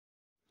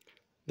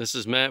This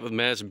is Matt with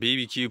Matt's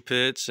BBQ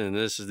Pits, and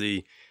this is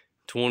the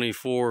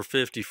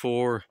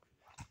 2454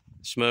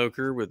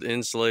 smoker with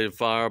insulated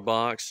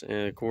firebox,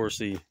 and of course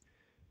the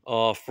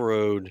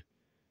off-road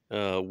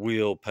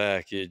wheel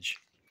package.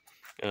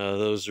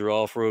 Those are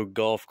off-road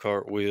golf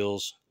cart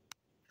wheels.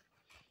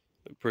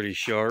 They're pretty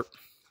sharp.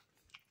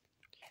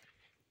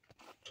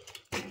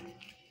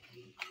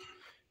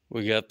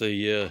 We got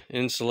the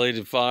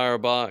insulated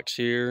firebox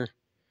here.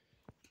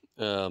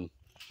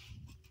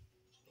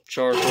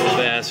 Charcoal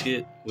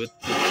basket with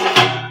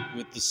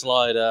the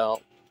slide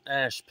out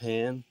ash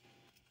pan.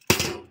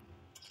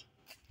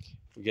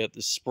 We got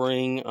the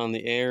spring on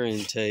the air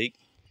intake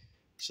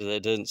so that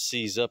it doesn't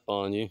seize up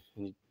on you,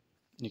 and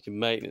you can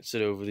maintenance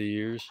it over the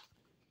years.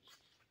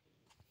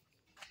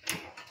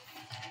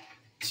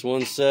 This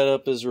one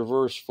setup is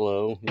reverse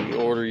flow. You can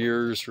order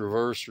yours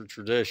reverse or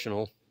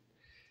traditional.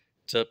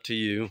 It's up to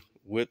you,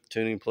 with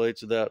tuning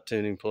plates, without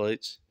tuning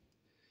plates.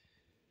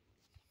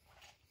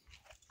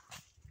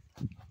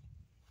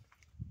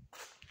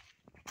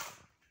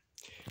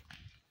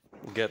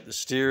 We got the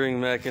steering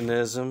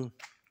mechanism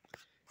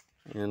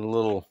and a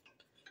little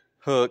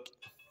hook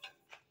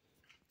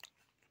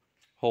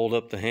hold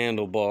up the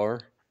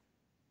handlebar.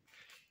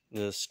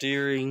 The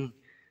steering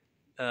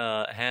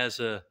has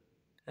a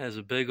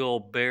big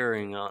old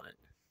bearing on it.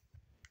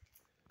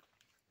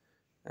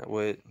 That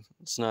way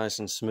it's nice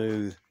and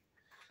smooth.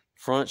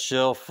 Front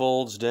shelf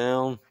folds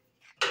down.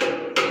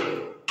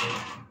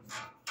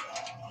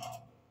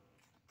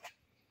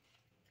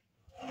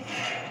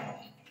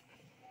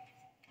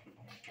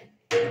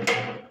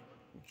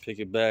 Pick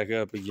it back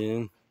up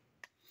again.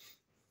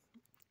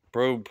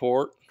 Probe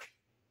port.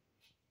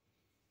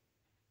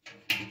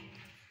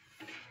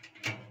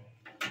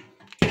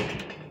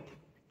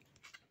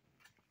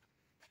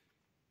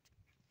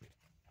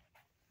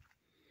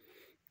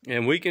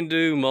 And we can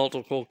do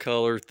multiple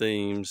color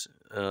themes,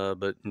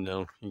 but you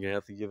know, you're gonna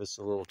have to give us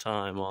a little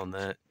time on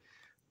that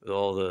with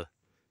all the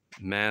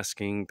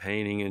masking,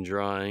 painting, and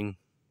drying.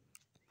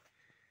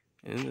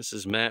 And this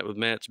is Matt with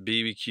Matt's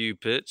BBQ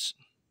Pits.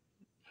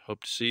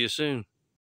 Hope to see you soon.